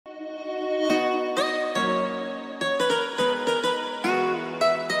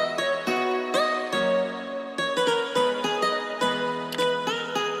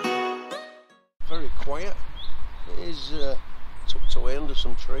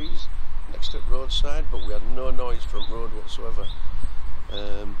some trees next to the roadside, but we had no noise from road whatsoever.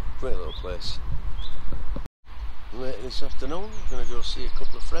 Great little place. Later this afternoon we're going to go see a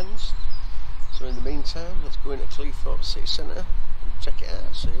couple of friends, so in the meantime let's go into Cleethorpes City Centre and check it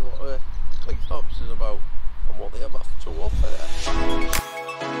out, see what Cleethorpes is about and what they have to offer there.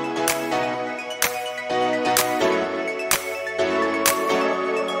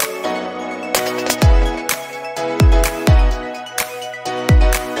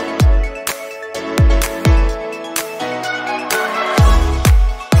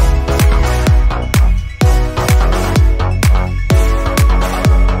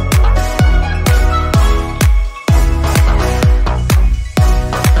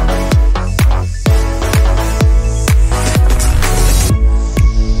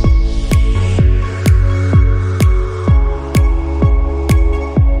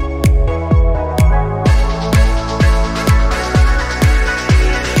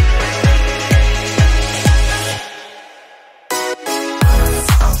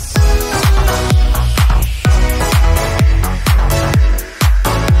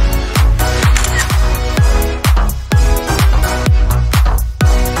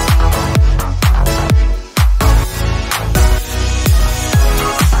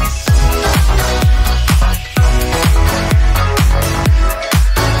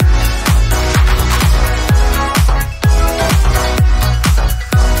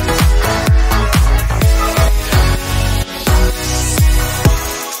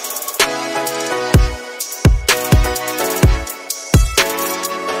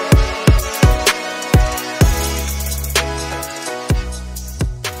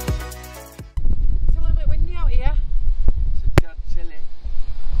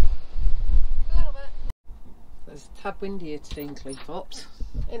 It's a tad windy here today in Cleethorpes.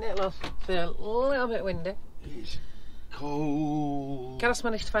 Isn't it, love? Feel a little bit windy. It's cold. Gareth's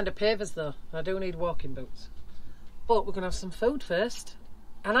managed to find a pavers though. I do need walking boots. But we're going to have some food first.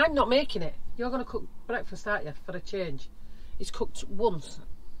 And I'm not making it. You're going to cook breakfast, aren't you, for a change? He's cooked once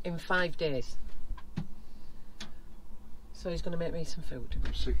in 5 days. So he's going to make me some food.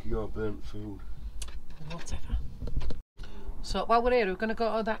 I'm sick of your burnt food. Whatever. So while we're here, we're going to go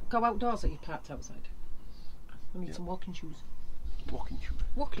outdoors that you parked outside. We need some walking shoes. Walking shoes?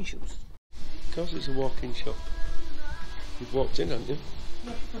 Walking shoes. Because it's a walking shop. You've walked in, haven't you?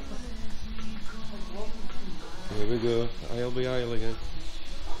 Here we go. Aisle by aisle again.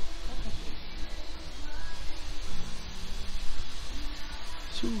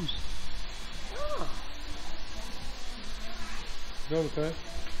 Shoes. Oh. Go on a pair.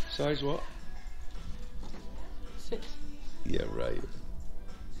 Size what? 6. Yeah, right.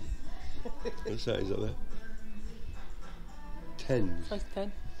 What size are they? 10s. Size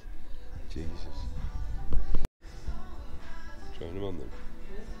 10. Jesus. Trying them on then.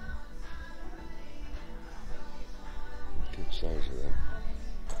 Look at the size of them.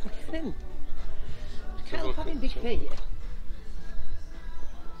 Look at them. Can't help having big feet.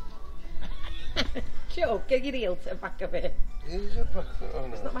 Joe, get your heel to the back of it. Is it back? Oh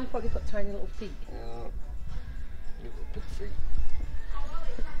no. It's not my fault you've got tiny little feet. Yeah. You've got big feet.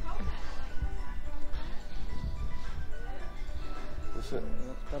 What's it?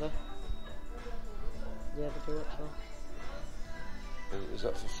 That's better. Yeah, they do actually. Is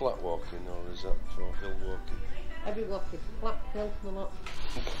that for flat walking or is that for hill walking? Every walking, flat, hill, and a lot.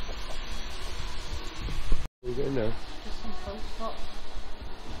 What are you getting now? Just some fun spots.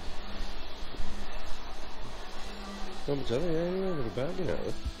 How much are they? Yeah, you're having a bargain out of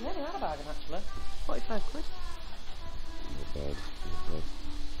it. Yeah, they are a bargain actually. 45 quid. Not bad, not bad.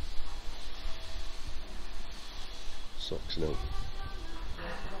 Socks now.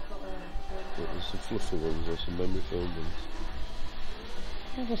 But there's some fluffy ones or some memory foam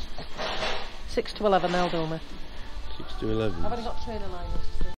ones. 6 to 11 they'll do me. 6 to 11. I've only got trainer liners.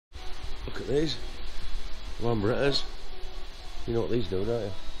 Look at these. Lambrettas. You know what these do, don't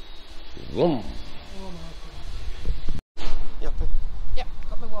you? Vroom. Oh my god. Yep. Yep,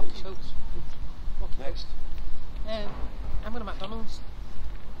 got my walking boots. Walking Next. boots. I'm going to McDonald's.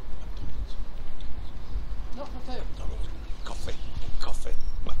 Not for food. McDonald's. Coffee. Coffee.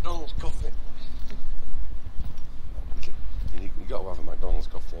 McDonald's coffee. You got to have a McDonald's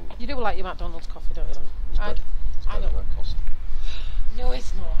coffee. Ain't you? You do like your McDonald's coffee, don't you? It's better I than don't. that cost. No,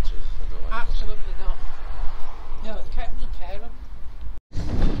 it's not. I don't like Absolutely not. No, it's kept the parent.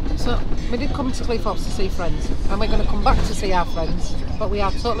 So, we did come to Cleethorpes to see friends, and we're going to come back to see our friends, but we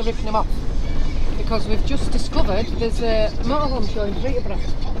are totally ripping them off because we've just discovered there's a motorhome show in Peterborough.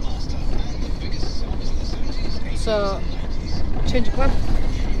 So, change of plan.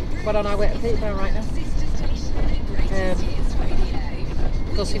 We're on our way to Peterborough right now.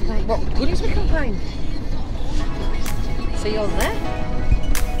 go see what goodies we can find. See you on there.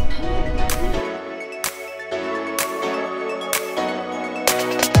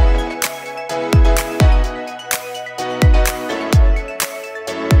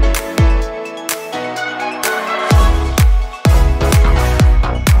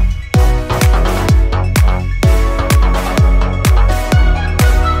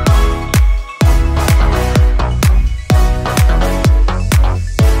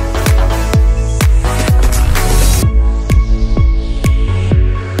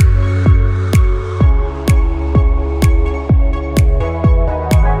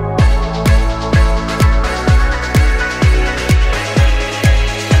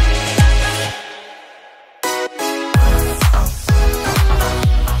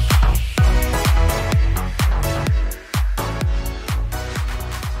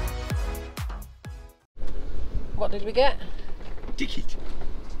 What did we get? Ticket.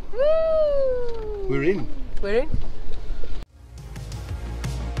 Woo! We're in. We're in.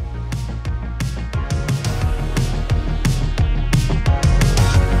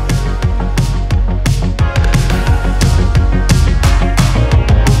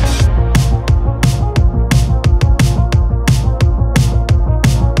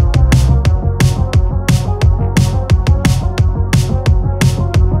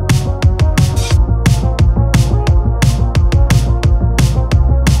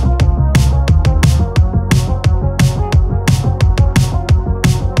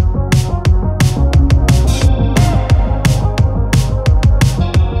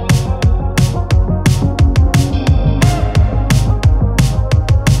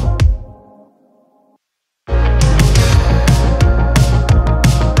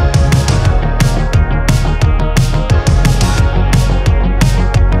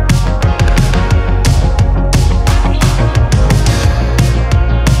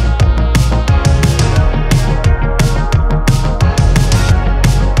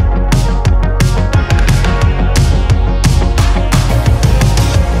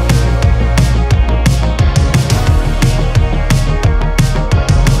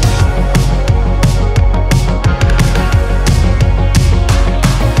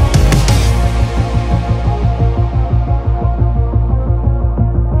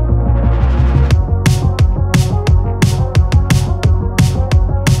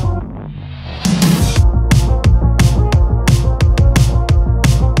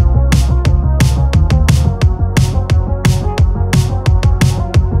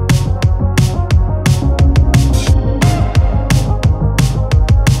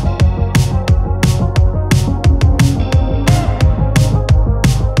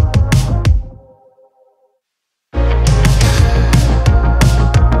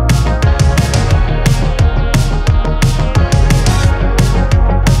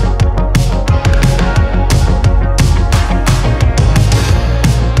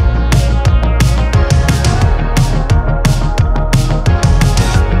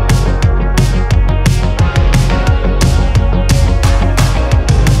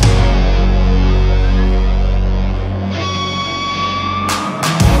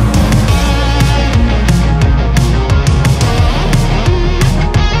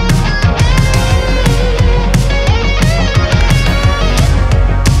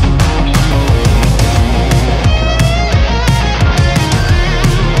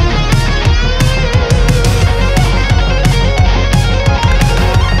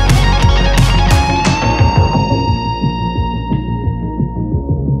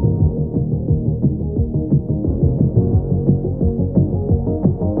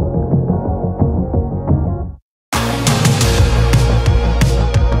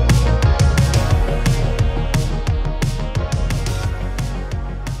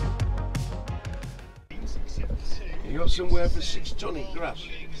 You got somewhere for 6 ton grass?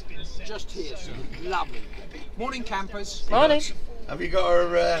 Just here, sir. Lovely. Morning, campers. Morning. Have you got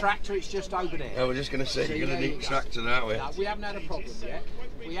our... Tractor, it's just over there. I was just going to say, you're going to need tractor, aren't we? No, we haven't had a problem yet.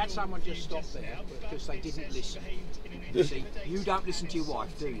 We had someone just stop there because they didn't listen. You see, you don't listen to your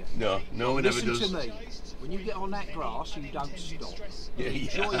wife, do you? No, no one ever does. Listen to me. When you get on that grass, you don't stop. Yeah,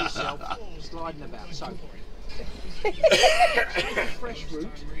 Enjoy yourself sliding about. So, fresh route.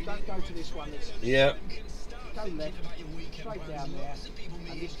 Don't go to this one that's... Yeah. Go left, straight down there,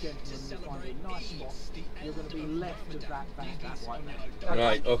 and this gentleman will find a nice spot. You're going to be left of that bank that way now. Okay?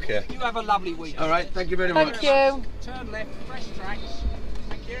 Right, okay. You have a lovely week. All right, thank you very much. Thank you. Turn left, fresh tracks.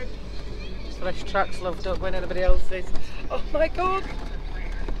 Thank you. Fresh tracks loved up when anybody else is. Oh my god!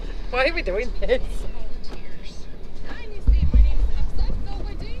 Why are we doing this?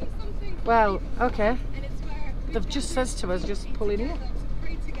 Well, okay. They've just said to us, just pull in here.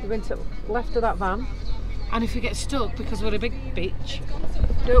 We're going to the left of that van. And if we get stuck because we're a big bitch,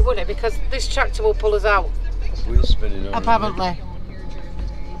 don't worry, because this tractor will pull us out. Wheel spinning already. Apparently.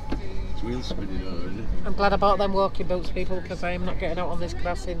 It's wheel spinning already. I'm glad I bought them walking boots, people, because I am not getting out on this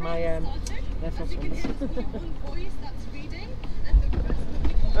grass in my Air Force Ones.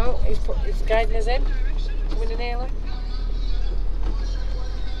 Oh, he's guiding us in. Coming in early.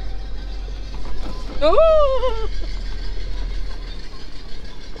 Oh!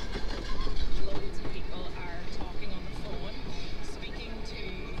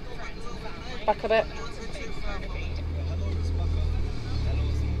 Back a bit.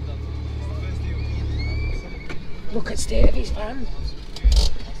 Look at the state of his van.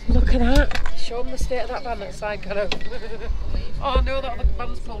 Look at that. Show him the state of that van at the side, kind of. Oh no, that other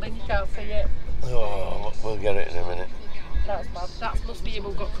van's pulled in, you can't see it. Oh, we'll get it in a minute. That's bad. That must be him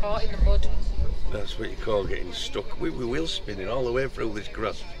who got caught in the mud. That's what you call getting stuck. We were wheel spinning all the way through this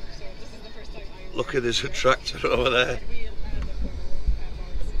grass. Look at there's a tractor over there.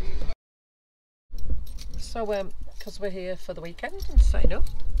 So, because we're here for the weekend and setting up.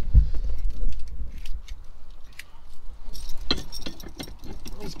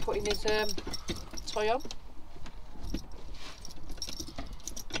 He's putting his toy on.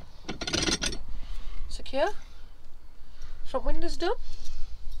 Secure. Front window's done.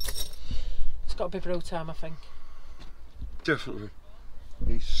 It's got to be brew time, I think. Definitely.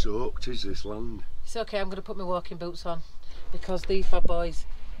 He's soaked, is this land? It's okay, I'm going to put my walking boots on because these bad boys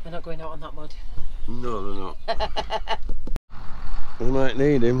are not going out on that mud. No, they're not. We might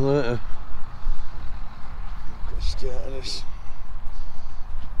need him later. Look at the state of this.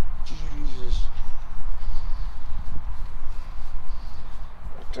 Jesus.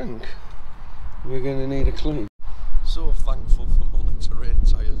 I think we're going to need a clean. So thankful for multi-terrain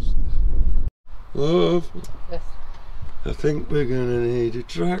tyres. Love. Yes. I think we're going to need a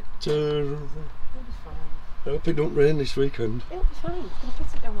tractor. It'll be fine. I hope it don't rain this weekend. It'll be fine. It's going to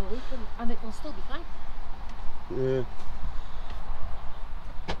piss it down all weekend and it will still be fine. Yeah.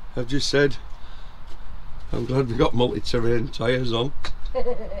 I've just said I'm glad we got multi-terrain tyres on. It's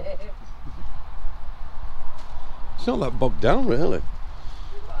not that bogged down really.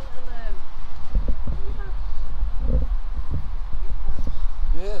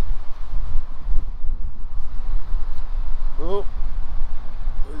 Yeah. Oh,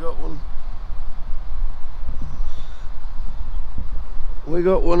 we got one. We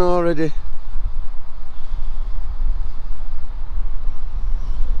got one already.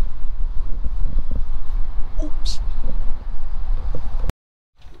 Oops.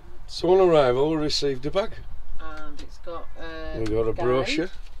 So on arrival we received a bag. And it's got We got a guide. brochure.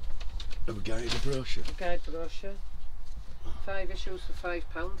 A guide, a brochure. A guide brochure. 5 issues for £5.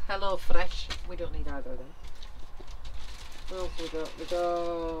 Hello Fresh. We don't need either of them. What else we got? We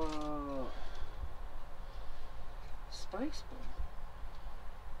got Spice Bomb.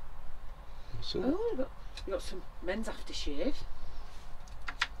 What's that? Oh, we got some men's aftershave.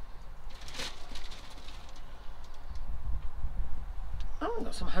 Oh, we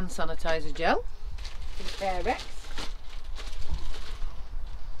got some hand sanitizer gel. Some Carex.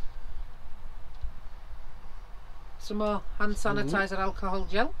 Some more hand sanitizer alcohol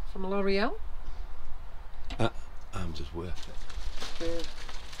gel from L'Oreal. I'm just worth it.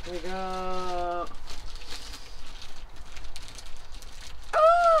 We got.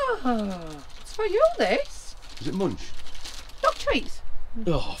 It's for you, this. Is it munch? Dog treats.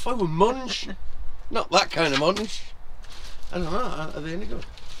 Oh, if I were munch. Not that kind of munch. I don't know, are they any good?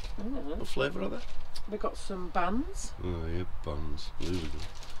 What flavour are they? We got some bands. Oh yeah, buns.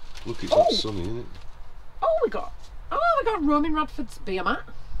 Look, it's not sunny, isn't it? Oh, we got Roman Radford's beer mat.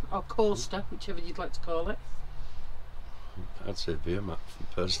 Or coaster, whichever you'd like to call it. I'd say beer mat,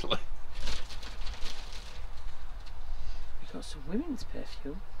 personally. We got some women's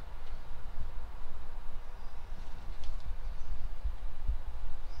perfume.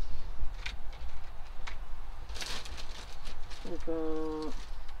 We've got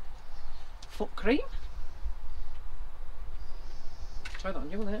foot cream. Try that on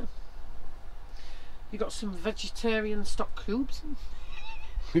you later. You got some vegetarian stock cubes.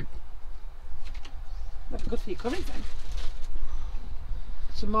 That'd be good for your curry then.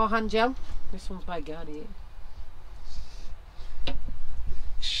 Some more hand gel. This one's by Garnier.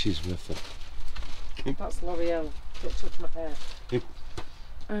 She's worth it. That's L'Oreal. Don't touch my hair.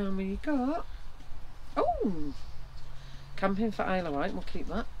 And we got camping for Isle of Wight. We'll keep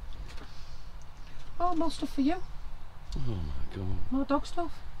that. Oh, more stuff for you. Oh my god. More dog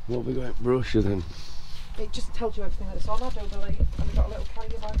stuff. What have we got? Brochure then? It just tells you everything that's on, I do believe. And we've got a little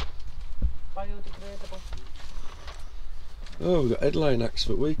carrier bag. Biodegradable. Oh, we've got headline acts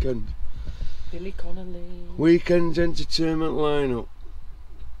for weekend. Billy Connolly. Weekend entertainment lineup.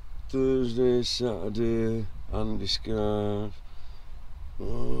 Thursday, Saturday, Andy Scars.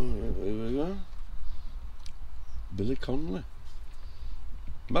 Oh, here we go. Billy Connolly.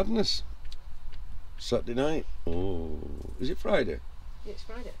 Madness. Saturday night. Oh, is it Friday? Yeah, it's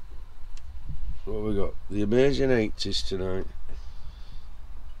Friday. What have we got? The Amazing 80s tonight.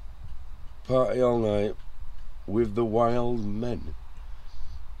 Party all night with the Wild Men.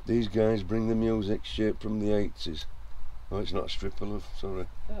 These guys bring the music shaped from the 80s. Oh, it's not a stripper, love, sorry.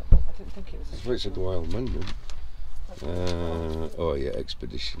 Oh, well, I didn't think it was a stripper. It's a Wild Men, then. Oh yeah,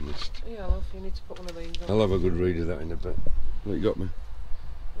 Expeditionist. Yeah, love, you need to put one of these on. I'll have a good read of that in a bit. What you got me?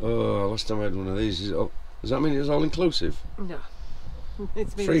 Oh, last time I had one of these. Does that mean it's all inclusive? No.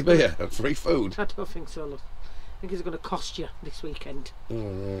 It's Free beer, free food. I don't think so, love. I think it's going to cost you this weekend. Oh,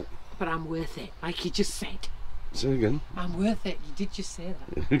 right. But I'm worth it, like you just said. Say again. I'm worth it. You did just say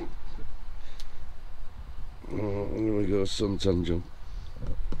that. Oh, I'm going to go suntan jump.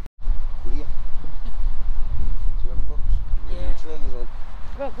 Yeah. Trainers on?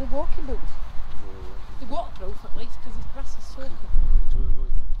 Well, they're walking boots. They're waterproof at least because the grass is soaking.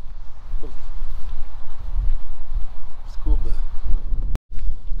 Let's go up there.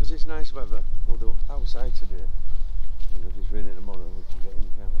 Because it's nice weather. Well, they're outside today. And if it's raining tomorrow, we can get in,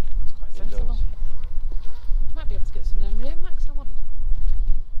 can't we? It's quite sensible. Might be able to get some of them rain max I wanted.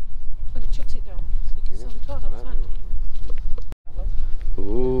 When it chucks it down, so you can still record outside. Oh,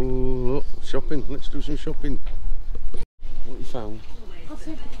 look, shopping. Let's do some shopping. What you found? God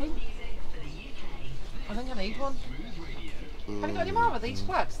save the king. I think I need one. Have you got any more of these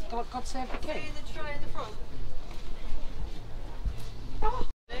flags? God save the king.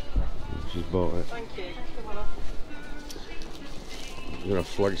 She's bought it. Thank you. We're going to have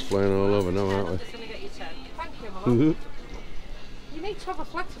flags flying all over now, aren't we? Thank you, my love. You need to have a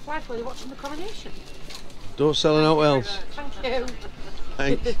flag to fly while you're watching the coronation. Don't sell it out else. Thank you.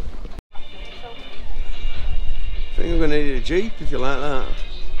 Thanks. I think we're going to need a Jeep if you like that.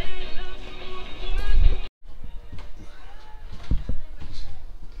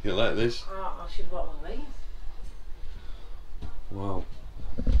 You like this? Oh, I should have bought one of these. Wow.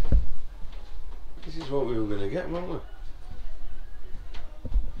 This is what we were going to get, weren't we?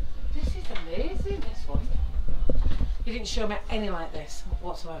 This is amazing, this one. You didn't show me any like this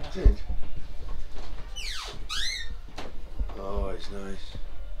whatsoever. I did. Oh, it's nice.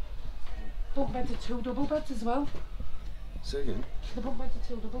 Bunk beds are 2 double beds as well. Say again? The bunk beds are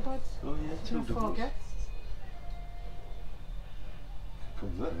 2 double beds. Oh yeah, 2 4 doubles. guests.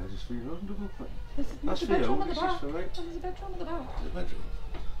 Comes there, just for your own double bed. There's That's a for you, bedroom at the this back. is for me. There's a bedroom at the back. The bedroom?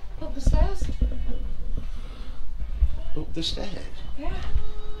 Up the stairs. Up the stairs? Yeah.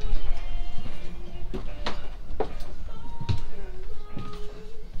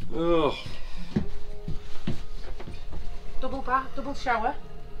 Oh. Double bath, double shower.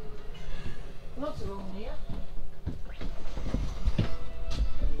 Lots of room here.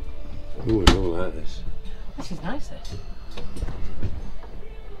 Oh, I don't like this. This is nice, this.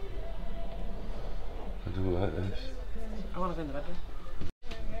 I don't like this. I want to be in the bedroom.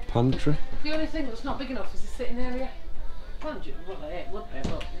 Pantry? The only thing that's not big enough is the sitting area. Well, it would be,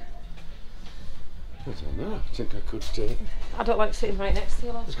 but I don't know. I think I could. I don't like sitting right next to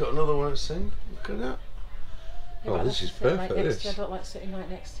you, love. It's got another one at sing. Look at that. Yeah, Oh, this is perfect. Right This. I don't like sitting right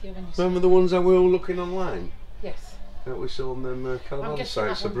next to you when you Remember the ones that we were all looking online? Yes. That we saw on them I'm caravan guessing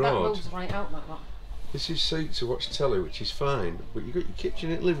sites that abroad. moves right out like that. This is seat to watch telly, which is fine, but you've got your kitchen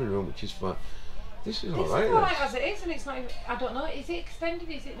and living room, which is fine. This is alright. This is alright as it is, and it's not even, I don't know, is it extended,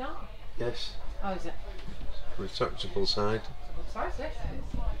 is it not? Yes. Oh, is it? Retractable side. Good size, this.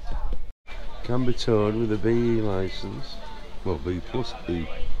 Can be towed with a BE licence. Well, B plus B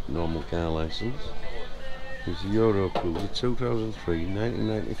normal car licence. It's a Euro Cruiser 2003,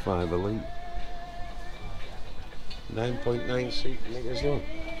 1995 Elite. 9.96 metres long.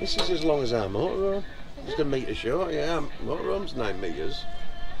 This is as long as our motorhome. Just a metre short, yeah. Our motorhome's 9 metres.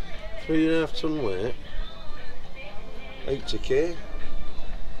 3.5 tonne weight. 80k.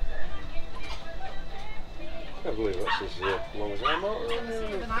 I can't believe that's as long as our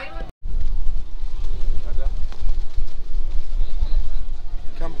motorhome.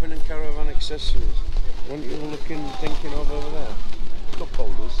 Camping and caravan accessories. What are you thinking of over there? Cup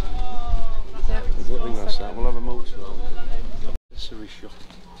holders. Yeah. I don't think that's that. We'll have a motorhome. Accessory shop.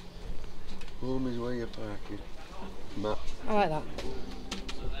 Home is where you're parking. Map. I like that.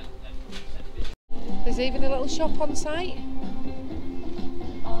 There's even a little shop on site.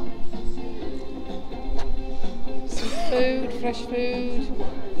 Some food, fresh food.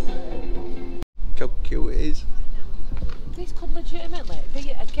 Look how cute it is. These legitimately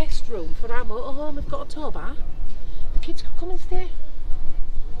be a guest room for our motorhome. We've got a tow bar. The kids could come and stay.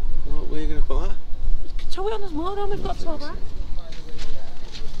 What, where are you going to put that? Tow it on this motorhome, we've got a tow bar.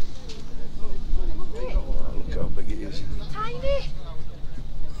 Look how big it is. Tiny.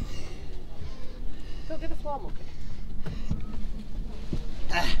 Don't get the floor mucky.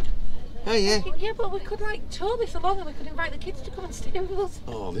 Oh yeah. Yeah, but we could like tow this along and we could invite the kids to come and stay with us.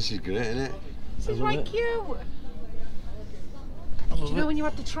 Oh, this is great, isn't it? This is right cute. Do you know when you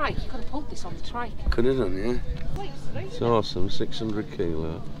had the trike, you could have pulled this on the trike. Could have done, yeah. Right. It's awesome, 600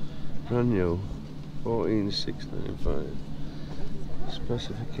 kilo, brand new, 14,695.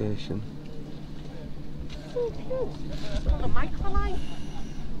 Specification. So cute. It's got a microlight.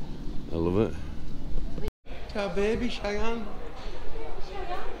 I love it. It's our baby, Cheyenne.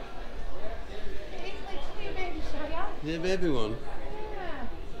 Is it a baby one? Yeah.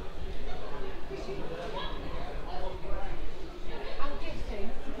 I'm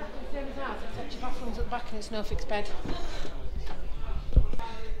guessing it's exactly the same as ours, except your bathroom's at the back and it's no fixed bed.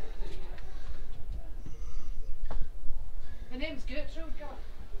 Her name's Gertrude, God.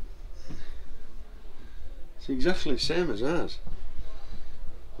 It's exactly the same as ours.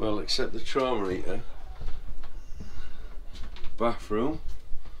 Well, except the trauma heater, bathroom,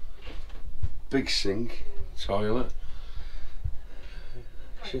 big sink, toilet.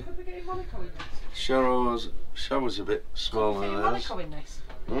 Right, could we get in Monaco in this? Shower's a bit smaller than ours. Monaco in this?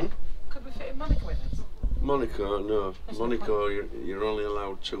 Hmm? Could we fit in Monaco in this? Monaco, no. There's Monaco, you're only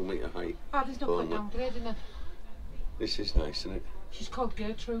allowed 2 metre height. Oh, there's no point downgrading her. This is nice, isn't it? She's called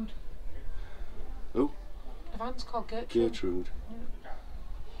Gertrude. Who? The van's called Gertrude. Gertrude.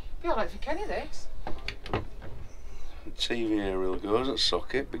 Be alright for Kenny, this. The TV aerial goes at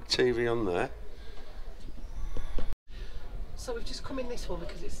socket, big TV on there. So we've just come in this one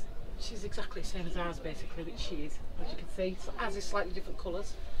because she's exactly the same as ours basically, which she is, as you can see. So ours is slightly different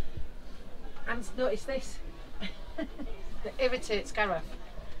colours. And notice this. That irritates Gareth.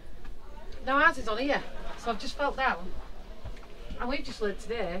 Now ours is on here, so I've just felt down. And we've just learned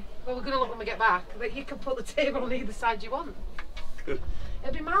today, well we're going to look when we get back, that you can put the table on either side you want. It'd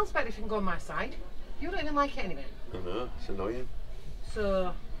be miles better if you can go on my side. You don't even like it anyway. I know, it's annoying.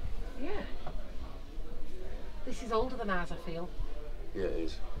 So, yeah. This is older than ours, I feel. Yeah, it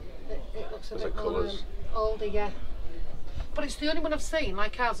is. It looks a There's bit the more colours. older, yeah. But it's the only one I've seen,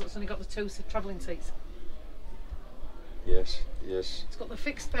 like ours, that's only got the 2 travelling seats. Yes, yes. It's got the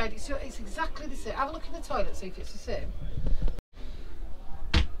fixed bed, it's exactly the same. Have a look in the toilet, see if it's the same.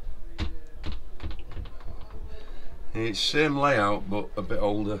 It's same layout, but a bit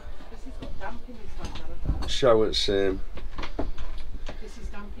older. This has got damp in this one, Shower same. This is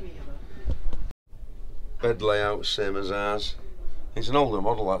damp in here, though. Bed layout same as ours. It's an older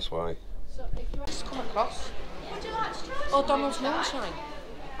model, that's why. So if you just come across, would you like to try O'Donnell's Moonshine?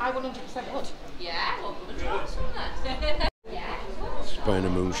 I 100% would. Yeah, well, we'll try some of that. Yeah. Just buying a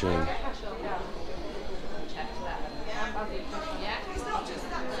moonshine. Yeah. So,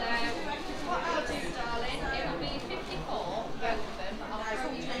 what I'll do, darling, it will be 54, both of them. I'll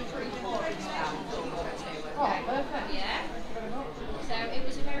probably take 3 more discount for you two. Oh, perfect. Yeah. So it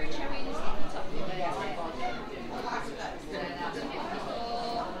was a very cherry and a sticky toffee, wasn't it? So that's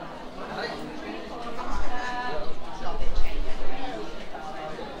 54.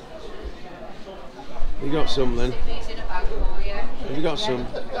 You got some then? These in a bag for you. Have you got some?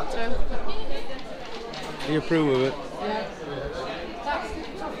 Got 2. Do you approve of it? Yeah. That's the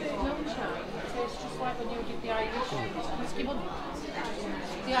toffee moonshine. It tastes just like when you did the Irish whiskey bun.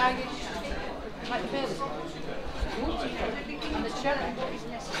 The Irish, like the Bailey. And the cherry.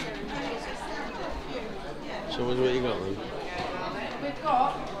 So what you got then? We've got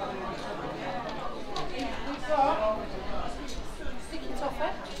sticky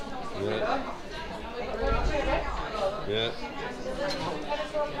toffee. Yeah. We've got red cherry. Yeah.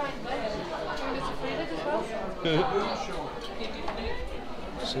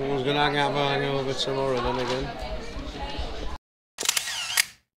 Someone's gonna hang out buying over tomorrow then again.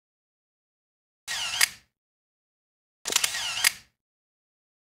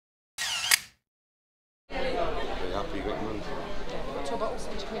 Very happy you got them. 2 bottles,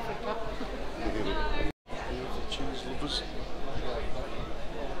 which can be for a cup. Cheese lovers.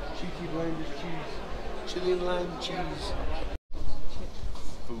 Cheeky blinders cheese. Chili and lime cheese.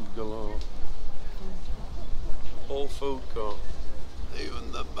 Food galore. Whole food court.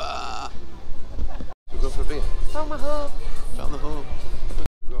 Even the bar. We go for a beer. Found my home. Found the home.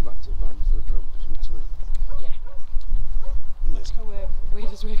 We go back to the van for a drum. Yeah. Let's go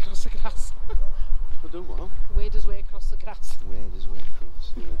Wader's way across the grass. We do what? Wader's way across the grass. Wader's way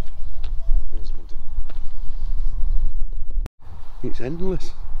across. Yeah. Here's Muddy. It's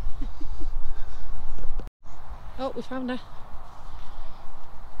endless. Oh, we found her.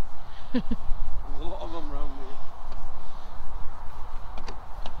 There's a lot of them around here.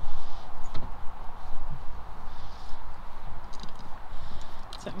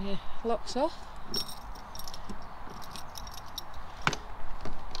 Take my locks off.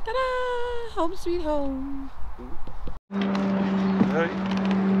 Ta-da! Home sweet home. Hey.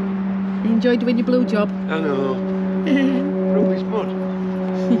 You enjoyed doing your blue job? I know. Rubbish mud.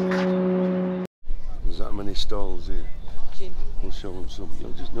 There's that many stalls here. Gin. We'll show them some.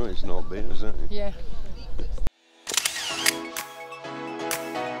 You'll just know it's not beers, aren't you? Yeah.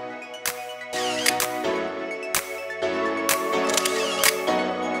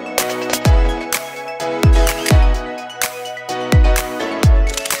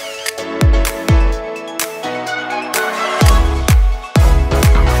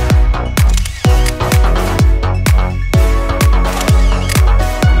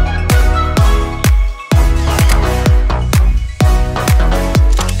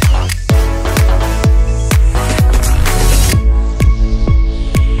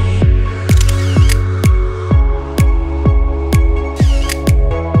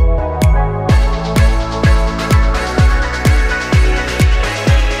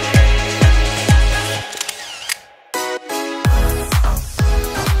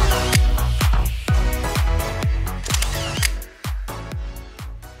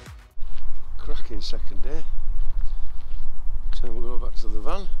 Cracking second day. So we'll go back to the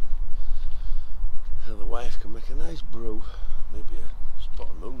van so the wife can make a nice brew, maybe a spot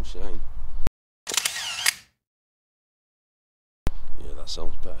of moonshine. Yeah, that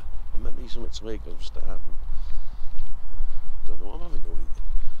sounds better. I might need something to eat because I'm starving. Don't know what I'm having to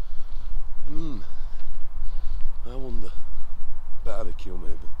eat. I wonder. Barbecue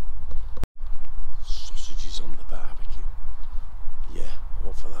maybe. Sausages on the barbecue. Yeah, I'm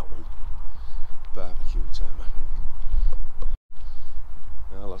up for that one. Barbecue time, I think.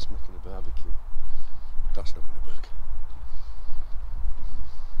 Well, that's making a barbecue. That's not going to work.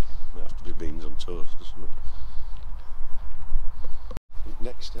 Might have to be beans on toast or something. I think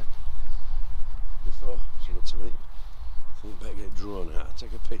next step, before something to eat, I think we better get a drone out and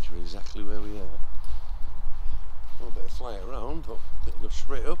take a picture of exactly where we are. Well, better fly it around, but better go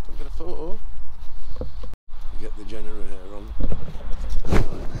straight up and get a photo. Get the generator on.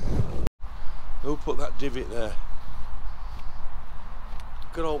 Who put that divot there?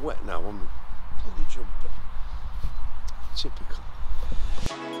 Got all wet now on the bloody jumper. Typical.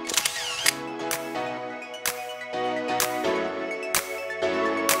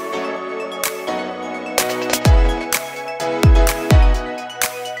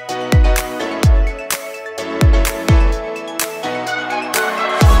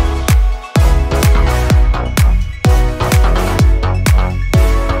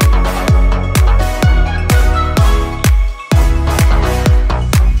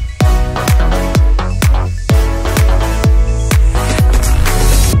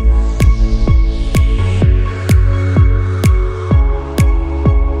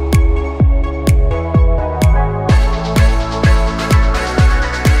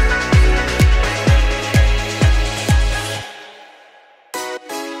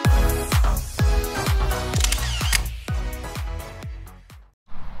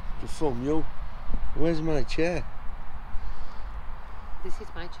 From you. Where's my chair? This is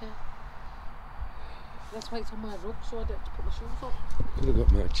my chair. That's why it's on my rug, so I don't have to put my shoes on. Could have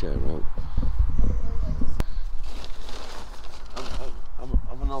got my chair out.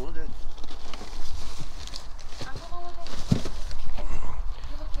 I'm on holiday. I'm on holiday.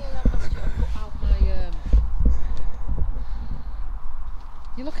 You look here, I've asked you to put out my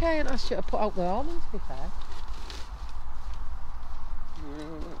You look here and asked you to put out the awning, to be fair.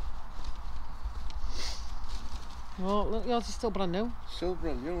 Oh, look, yours is still brand new. Still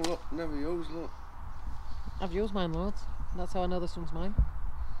brand new, look, never used, look. I've used mine loads. That's how I know this one's mine.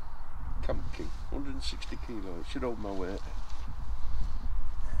 Camp King, 160 kilo, it should hold my weight.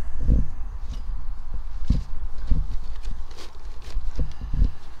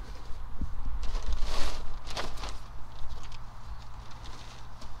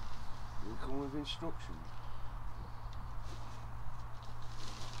 They come with instructions.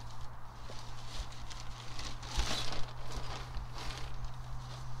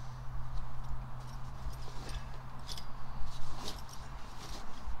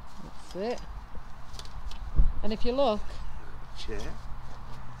 That's it. And if you look, Chair.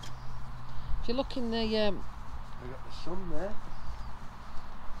 if you look in the I got the sun there.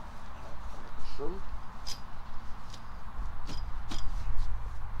 The sun.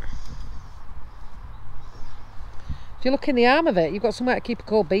 If you look in the arm of it, you've got somewhere to keep a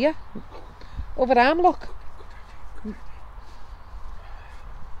cold beer. Other arm, look.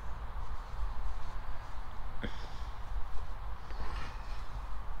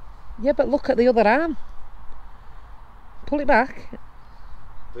 Yeah, but look at the other arm. Pull it back.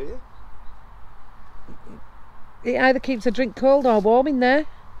 Beer? It either keeps a drink cold or warm in there.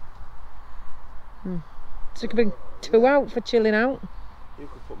 So you can bring two out for chilling out. You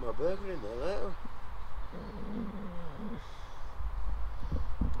could put my burger in there later.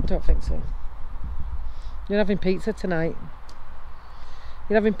 I don't think so. You're having pizza tonight.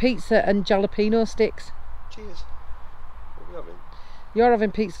 You're having pizza and jalapeno sticks. Cheers. What are we having? You're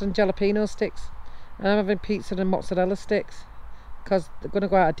having pizza and jalapeno sticks. And I'm having pizza and mozzarella sticks. Because they're going to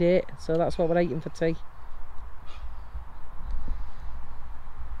go out of date. So that's what we're eating for tea.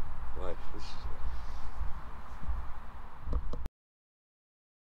 Life is...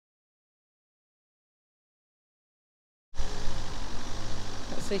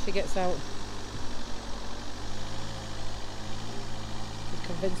 Let's see if he gets out. He's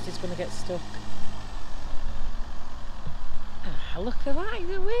convinced he's going to get stuck. Ah, look at that, he's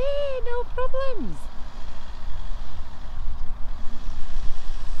away, no problems.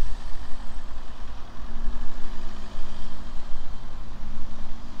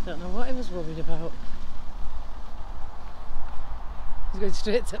 Don't know what he was worried about. He's going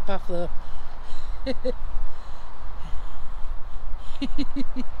straight to the path though.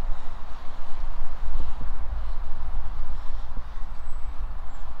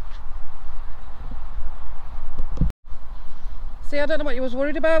 See, I don't know what you was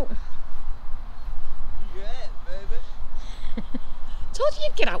worried about. Yeah, baby. Told you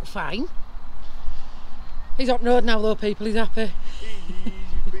you'd get out fine. He's up road now though, people, he's happy. Easy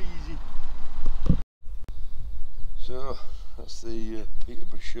peasy. So, that's the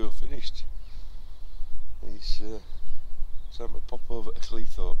Peterborough show finished. He's time to pop over to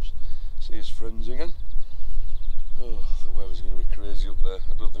Cleethorpes, see his friends again. Oh, the weather's going to be crazy up there.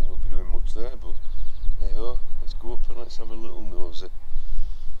 I don't think we'll be doing much there, but hey ho, let's go up and let's have a little nosy.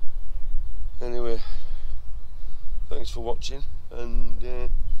 Anyway, thanks for watching, and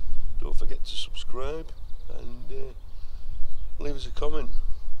don't forget to subscribe and leave us a comment.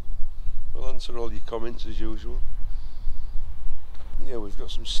 We'll answer all your comments as usual. Yeah, we've got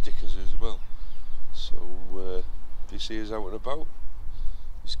some stickers as well, so if you see us out and about,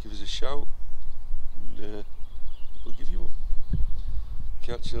 just give us a shout and we'll give you one.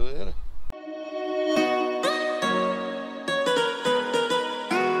 Catch you later.